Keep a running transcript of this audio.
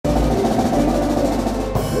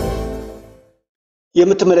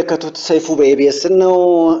የምትመለከቱት ሰይፉ በኤቢኤስ ነው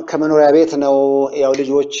ከመኖሪያ ቤት ነው ያው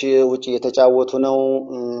ልጆች ውጪ የተጫወቱ ነው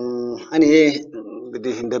እኔ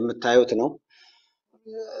እንግዲህ እንደምታዩት ነው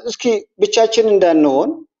እስኪ ብቻችን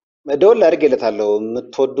እንዳንሆን ደውል አድርጌለታለሁ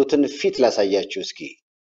የምትወዱትን ፊት ላሳያችሁ እስኪ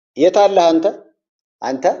የት አለ አንተ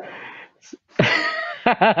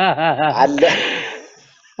አለ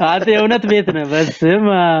አንተ የእውነት ቤት ነህ በስማ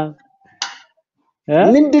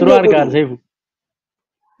ጥሩ አድርጋል ሰይፉ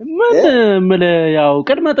ምን ያው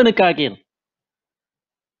ቅድመ ጥንቃቄ ነው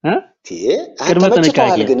ቅድመ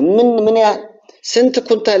ጥንቃቄ ግን ምን ያ ስንት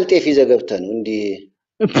ኩንታል ጤፍ ይዘገብተ ነው እንዴ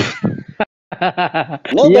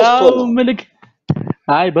ነው ያው ምልክ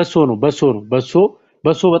አይ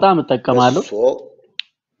በሶ በጣም እጠቀማለሁ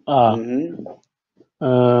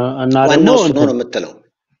እና ደግሞ ነው የምትለው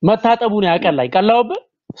መታጠቡን ያቀላይ ቀላውብ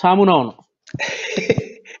ሳሙናው ነው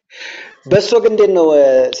በሶ ግን እንደነው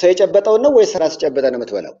ሰው የጨበጠው ነው ወይስ ራስ ጨበጠ ነው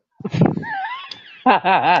የምትበላው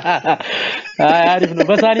አሪፍ ነው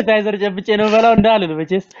በሳኒታይዘር ጨብጬ ነው በላው እንዳለ ነው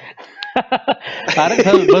መቼስ አረ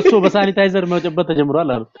በሶ በሳኒታይዘር መጨበጥ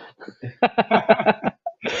ተጀምሯል አሉ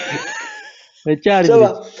እቻሪ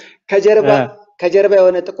ከጀርባ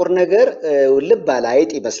የሆነ ጥቁር ነገር ልብ አለ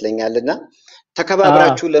አይጥ ይመስለኛልና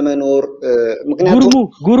ተከባብራችሁ ለመኖር ምክንያቱም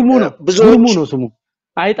ጉርሙ ነው ስሙ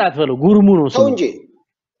አይጣት በለው ጉርሙ ነው ስሙ እንጂ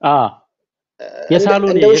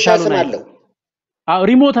የሳሎን አለው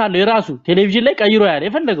ሪሞት አለው የራሱ ቴሌቪዥን ላይ ቀይሮ ያለ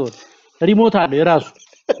የፈለገው ሪሞት አለው የራሱ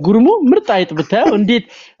ጉርሙ ምርጥ አይጥ ብታየው እንዴት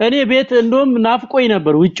እኔ ቤት እንደውም ናፍቆይ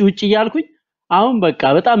ነበር ውጪ ያልኩኝ አሁን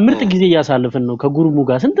በቃ በጣም ምርጥ ጊዜ ያሳልፈን ነው ከጉርሙ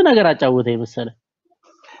ጋር ስንት ነገር አጫወተ ይመሰለ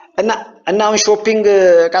እና አሁን ሾፒንግ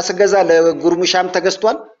ካስገዛ ለጉርሙ ሻም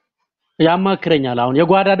ተገዝቷል ያማክረኛል አሁን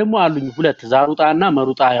የጓዳ ደግሞ አሉኝ ሁለት ዛሩጣና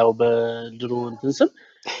መሩጣ ያው በድሮ እንትን ስም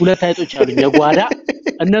ሁለት አይጦች አሉኝ የጓዳ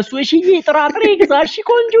እነሱ እሺዬ ጥራጥሬ ግዛሽ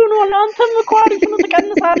ቆንጆ ነው አንተም ኳሪፍ ነው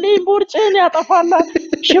ተቀንሳለህ ቦርጭን ያጠፋላ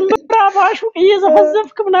ሽምብራ ባሹ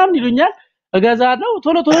እየዘፈዘፍክ ምናምን ይሉኛል እገዛለሁ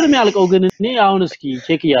ቶሎ የሚያልቀው ግን እኔ አሁን እስኪ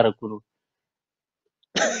ቼክ ያረኩ ነው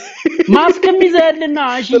ማስክ ይዘልና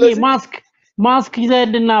እሺዬ ማስክ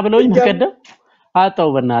ይዘልና ብለውኝ በቀደም አጣው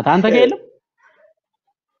በእናት አንተ ጋር የለም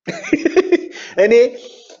እኔ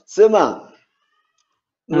ስማ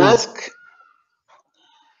ማስክ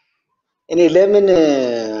እኔ ለምን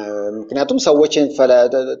ምክንያቱም ሰዎችን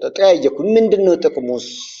ተጠያየኩ ምንድነው ጥቅሙ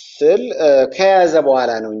ስል ከያዘ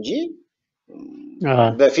በኋላ ነው እንጂ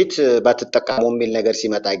በፊት ባትጠቀሙ የሚል ነገር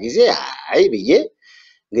ሲመጣ ጊዜ አይ ብዬ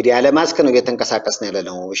እንግዲህ ያለ ማስክ ነው እየተንቀሳቀስን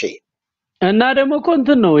ያለነው እሺ እና ደግሞ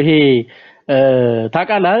እንትን ነው ይሄ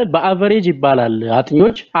ታቃላል በአቨሬጅ ይባላል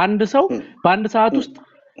አጥኞች አንድ ሰው በአንድ ሰዓት ውስጥ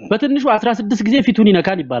በትንሹ 16 ጊዜ ፊቱን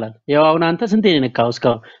ይነካል ይባላል ያው አሁን አንተ ስንቴ ነካው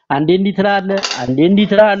እስካው አንዴ እንዲ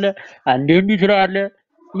ትራለ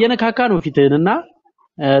እየነካካ ነው ፊትህንና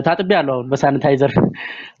ታጥቤ ያለው አሁን በሳኒታይዘር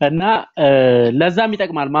እና ለዛም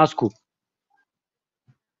ይጠቅማል ማስኩ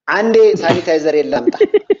አንዴ ሳኒታይዘር የላምጣ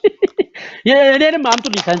የኔንም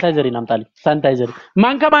አምጡልኝ ሳኒታይዘር ይናምጣልኝ ሳኒታይዘር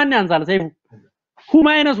ማንከማን ያንሳል ሰይፉ ሁ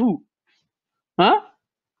ማይነስ ሁ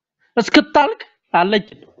እስክታልቅ አለች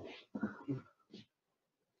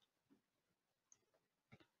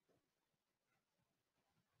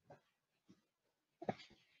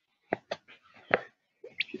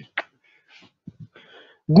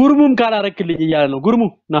ጉርሙም ካላረክልኝ ይያል ነው ጉርሙ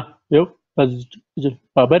ና ይው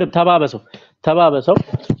በደም ተባበሰው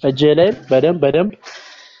እጄ ላይ በደም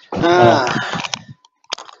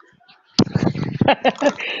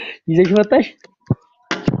ይዘሽ ወጣሽ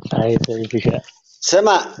አይ ሰይፍሻ ስማ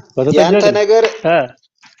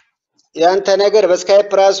ያንተ ነገር በስካይፕ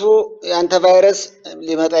ራሱ ያንተ ቫይረስ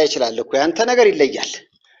ሊመጣ ይችላል እኮ ያንተ ነገር ይለያል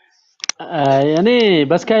እኔ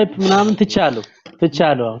በስካይፕ ምናምን ትቻለሁ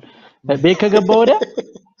አሁን ቤት ከገባው ወዲያ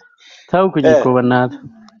ታውኩኝ እኮ በእናት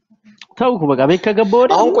ታውኩ በቃ ቤት ከገባው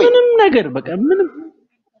ወዲያ ምንም ነገር በቃ ምንም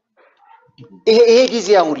ይሄ ጊዜ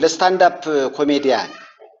አሁን ለስታንድ አፕ ኮሜዲያን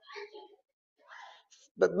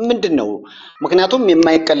ምንድነው ምክንያቱም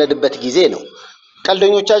የማይቀለድበት ጊዜ ነው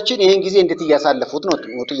ቀልደኞቻችን ይሄን ጊዜ እንዴት ያሳለፉት ነው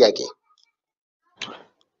ጥያቄ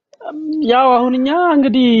ያው አሁንኛ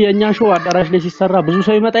እንግዲህ የኛ ሾው አዳራሽ ላይ ሲሰራ ብዙ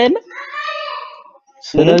ሰው ይመጣ የለ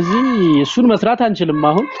ስለዚህ እሱን መስራት አንችልም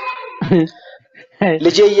አሁን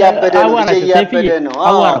ልጄ ያበደ ነው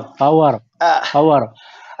አዋራው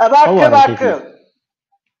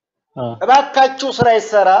እባካችሁ ስራ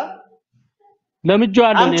ይሰራ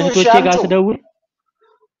ለምጆአለሁ እህቶቼ ጋር ስደውል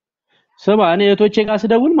ስማ እኔ እህቶቼ ጋር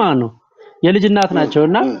ስደውል ማን ነው የልጅ እናት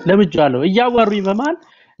ናቸውና ለምጆአለሁ እያዋሩኝ በማል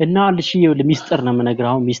እና ልሽዬው ለሚስጥር ነው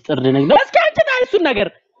የምነግራው ሚስጥር ልነግር እስኪ አንቺ እሱን ነገር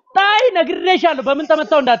ታይ ነግሬሻለሁ በምን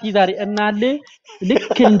ተመታው እንዳትይ ዛሬ እናለ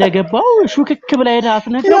ልክ እንደገባው ሹክክ ብላ ሄዳ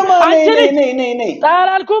አትነግረው አንቺ ነይ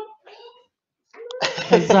ጣላልኩም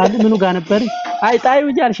ከዛ ምኑ ጋር ነበር አይ ጣዩ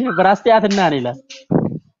እያልሽ ነበር አስተያየትና ነው ይላል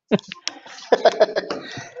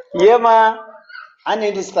የማ እኔ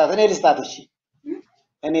ልስጣት እሺ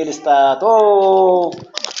እኔ ልስጣት ኦ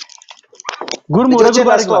ጉርሙ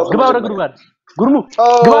ግባ ወደ ጉርባር ጉርሙ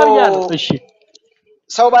ግባ ብያለሁ እሺ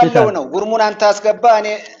ሰው ባለው ነው ጉርሙን አንተ አስገባ እኔ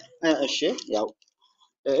እሺ ያው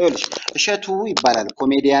እልሽ እሸቱ ይባላል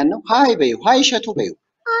ኮሜዲያን ነው ሃይ በዩ ሃይ እሸቱ በዩ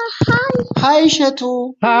ሃይ እሸቱ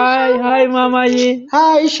ሃይ ማማዬ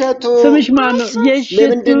ሃይ እሸቱ ስምሽ ማን ነው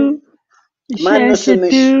የእሸቱ ማን ነው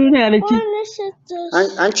ስምሽ ያለች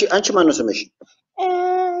አንቺ ማን ነው ስምሽ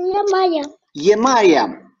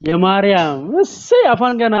የማርያም እሰይ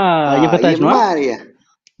አፋን ገና እየፈታች ነው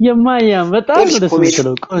የማርያም በጣም ደስ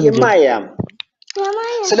የሚለው ቆንጆ የማርያም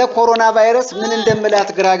ስለ ኮሮና ቫይረስ ምን እንደምላት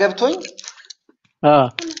ግራ ገብቶኝ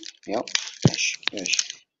ያው እሺ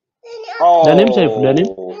ለኔም ሰይፉ ለኔም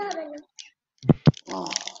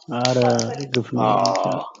አረ ግፍ ነው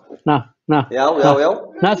ና ያው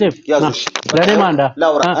ና ሰይፉ ለኔም አንዳ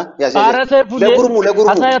ላውራ አረ ሰይፉ ለጉርሙ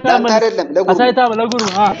ለአንተ አይደለም ለጉርሙ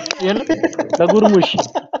ለጉርሙ እሺ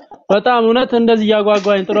በጣም እውነት እንደዚህ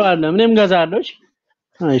ያጓጓኝ ጥሩ አለ ምንም ገዛለሽ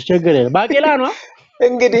እሺ ችግር የለም ባቄላ ነው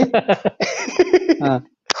እንግዲህ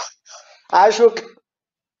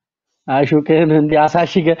አሹቅን እንዴ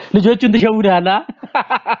አሳሽገ ልጆቹን ትሸውዳላ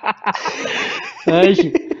እሺ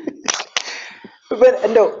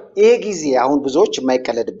እንደው ይሄ ጊዜ አሁን ብዙዎች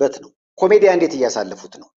የማይቀለድበት ነው ኮሜዲያ እንዴት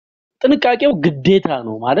እያሳለፉት ነው ጥንቃቄው ግዴታ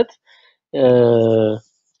ነው ማለት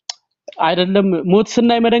አይደለም ሞት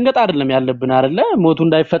ስናይ መደንገጥ አይደለም ያለብን አይደለ ሞቱ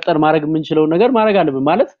እንዳይፈጠር ማድረግ የምንችለው ነገር ማድረግ አለብን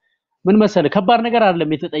ማለት ምን መሰለ ከባድ ነገር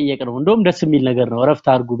አይደለም የተጠየቀው እንደውም ደስ የሚል ነገር ነው ረፍት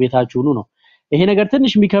አድርጉ ቤታችሁ ነው ይሄ ነገር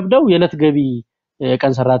ትንሽ የሚከብደው የለት ገቢ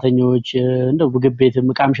ቀን ሰራተኞች እንደው ምግብ ቤት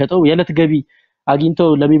ምቃም ሸጠው የለት ገቢ አግኝተው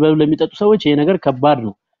ለሚበሉ ለሚጠጡ ሰዎች ይሄ ነገር ከባድ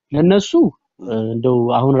ነው ለነሱ እንደው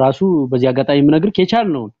አሁን ራሱ በዚህ አጋጣሚ ምነግር ከቻል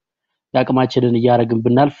ነው ያቅማችንን ያያረግን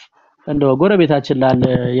ብናልፍ እንደው ጎረቤታችን ላለ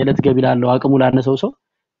የለት ገቢ ላለው አቅሙ ላነሰው ሰው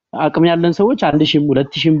አቅም ያለን ሰዎች 1000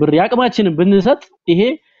 2000 ብር ያቅማችንን ብንሰጥ ይሄ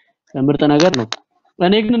ምርጥ ነገር ነው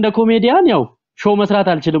እኔ ግን እንደ ኮሜዲያን ያው ሾው መስራት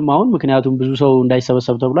አልችልም አሁን ምክንያቱም ብዙ ሰው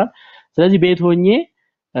እንዳይሰበሰብ ተብሏል ስለዚህ ቤት ሆኜ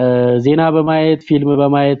ዜና በማየት ፊልም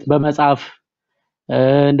በማየት በመጻፍ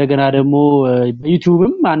እንደገና ደግሞ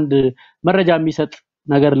በዩቲዩብም አንድ መረጃ የሚሰጥ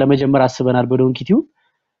ነገር ለመጀመር አስበናል በዶንኪቲው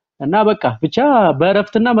እና በቃ ብቻ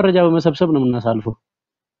በረፍትና መረጃ በመሰብሰብ ነው የምናሳልፈው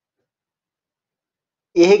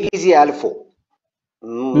ይሄ ጊዜ አልፎ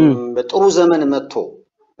በጥሩ ዘመን መጥቶ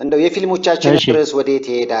እንደው የፊልሞቻችን ርዕስ ወዴት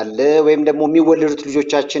ይሄዳል ወይም ደግሞ የሚወለዱት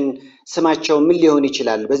ልጆቻችን ስማቸው ምን ሊሆን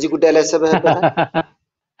ይችላል በዚህ ጉዳይ ላይ ሰበህበታል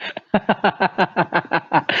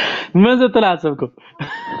ምን ስትላሰብኩ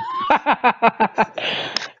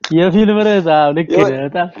የፊልም ርዕስ ልክ ነው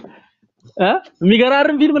በጣም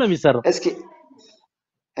የሚገራርም ፊልም ነው የሚሰራው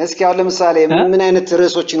እስኪ አሁን ለምሳሌ ምን አይነት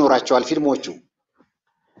ርዕሶች ይኖራቸዋል ፊልሞቹ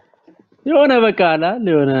የሆነ በቃ አላ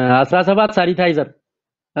የሆነ 17 ሳኒታይዘር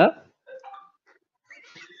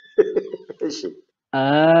እሺ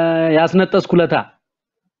ያስነጠስኩለታ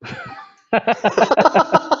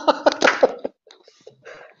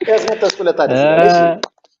ያስነጠስኩለታ እሺ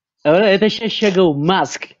የተሸሸገው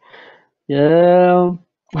ማስክ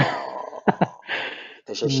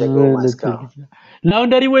የተሸሸገው ማስክ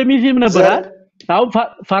ላውንደሪ ወይ የሚል ፊልም ነበር አሁን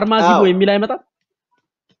ፋርማሲ ወይ የሚል አይመጣም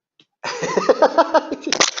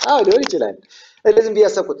ሊሆን ይችላል እንደዚህ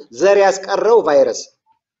ቢያሰብኩት ዘር ያስቀረው ቫይረስ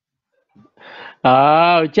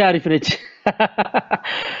እቺ አሪፍ ነች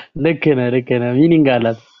ልክ ነህ ሚኒንግ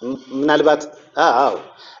አላት ምናልባት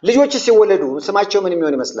ልጆች ሲወለዱ ስማቸው ምን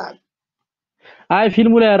የሚሆን ይመስላል አይ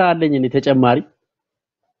ፊልሙ ላይ አራለኝ እኔ ተጨማሪ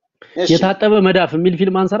የታጠበ መዳፍ የሚል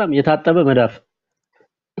ፊልም አንሰራም የታጠበ መዳፍ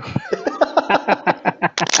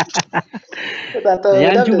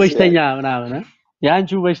ያንቺ በሽተኛ ምናምን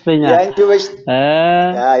ያንቺ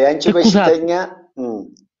በሽተኛ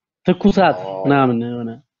ትኩሳት ምናምን ሆነ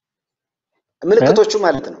ምልክቶቹ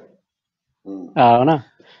ማለት ነው አዎና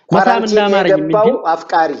መሳም እንዳማረኝ የሚል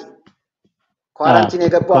አፍቃሪ ኳራንቲን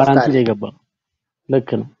የገባው ልክ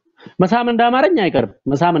ነው መሳም እንዳማረኝ አይቀርም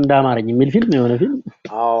መሳም እንዳማረኝ የሚል ፊልም የሆነ ፊልም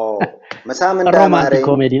መሳም እንዳማረኝ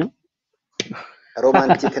ኮሜዲ ነው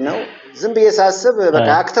ሮማንቲክ ነው ዝም ብዬ ሳስብ በቃ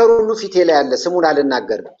አክተሩ ሁሉ ፊቴ ላይ ያለ ስሙን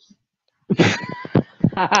አልናገርም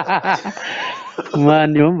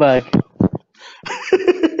ማን ይሁን ባክ